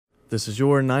This is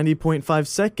your 90.5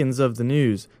 seconds of the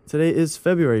news. Today is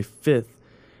February 5th.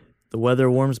 The weather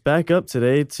warms back up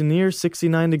today to near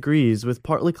 69 degrees with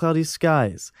partly cloudy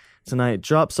skies. Tonight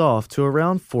drops off to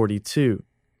around 42.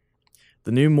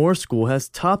 The new Moore School has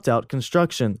topped out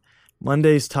construction.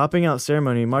 Monday's topping out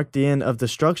ceremony marked the end of the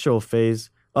structural phase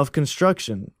of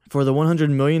construction for the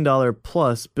 $100 million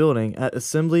plus building at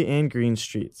Assembly and Green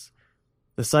Streets.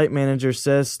 The site manager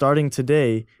says starting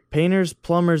today, painters,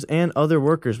 plumbers, and other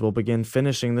workers will begin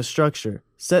finishing the structure,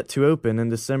 set to open in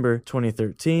December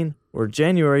 2013 or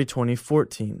January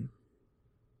 2014.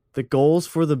 The goals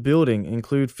for the building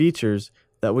include features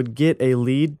that would get a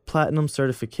LEED Platinum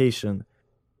certification.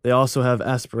 They also have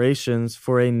aspirations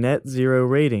for a net zero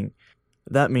rating.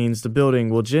 That means the building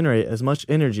will generate as much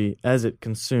energy as it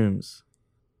consumes.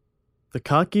 The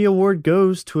Cocky Award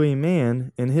goes to a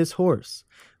man and his horse.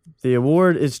 The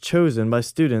award is chosen by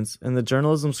students in the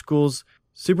journalism school's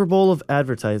Super Bowl of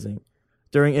Advertising.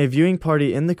 During a viewing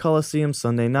party in the Coliseum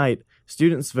Sunday night,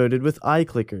 students voted with eye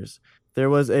clickers.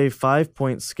 There was a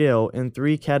 5-point scale in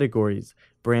 3 categories: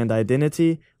 brand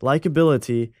identity,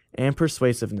 likability, and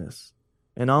persuasiveness.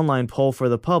 An online poll for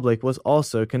the public was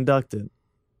also conducted.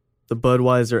 The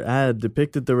Budweiser ad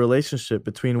depicted the relationship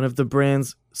between one of the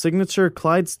brand's signature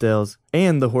Clydesdales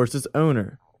and the horse's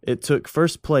owner. It took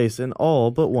first place in all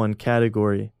but one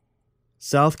category.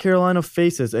 South Carolina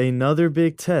faces another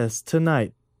big test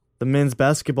tonight. The men's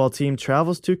basketball team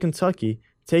travels to Kentucky,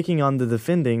 taking on the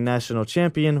defending national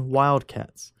champion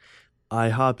Wildcats.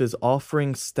 IHOP is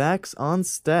offering stacks on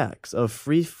stacks of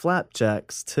free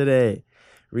flapjacks today.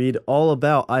 Read all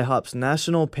about IHOP's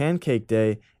National Pancake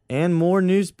Day and more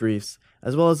news briefs,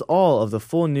 as well as all of the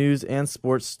full news and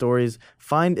sports stories.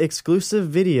 Find exclusive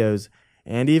videos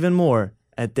and even more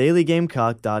at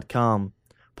dailygamecock.com.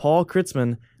 Paul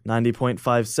Kritzman,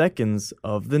 90.5 seconds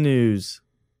of the news.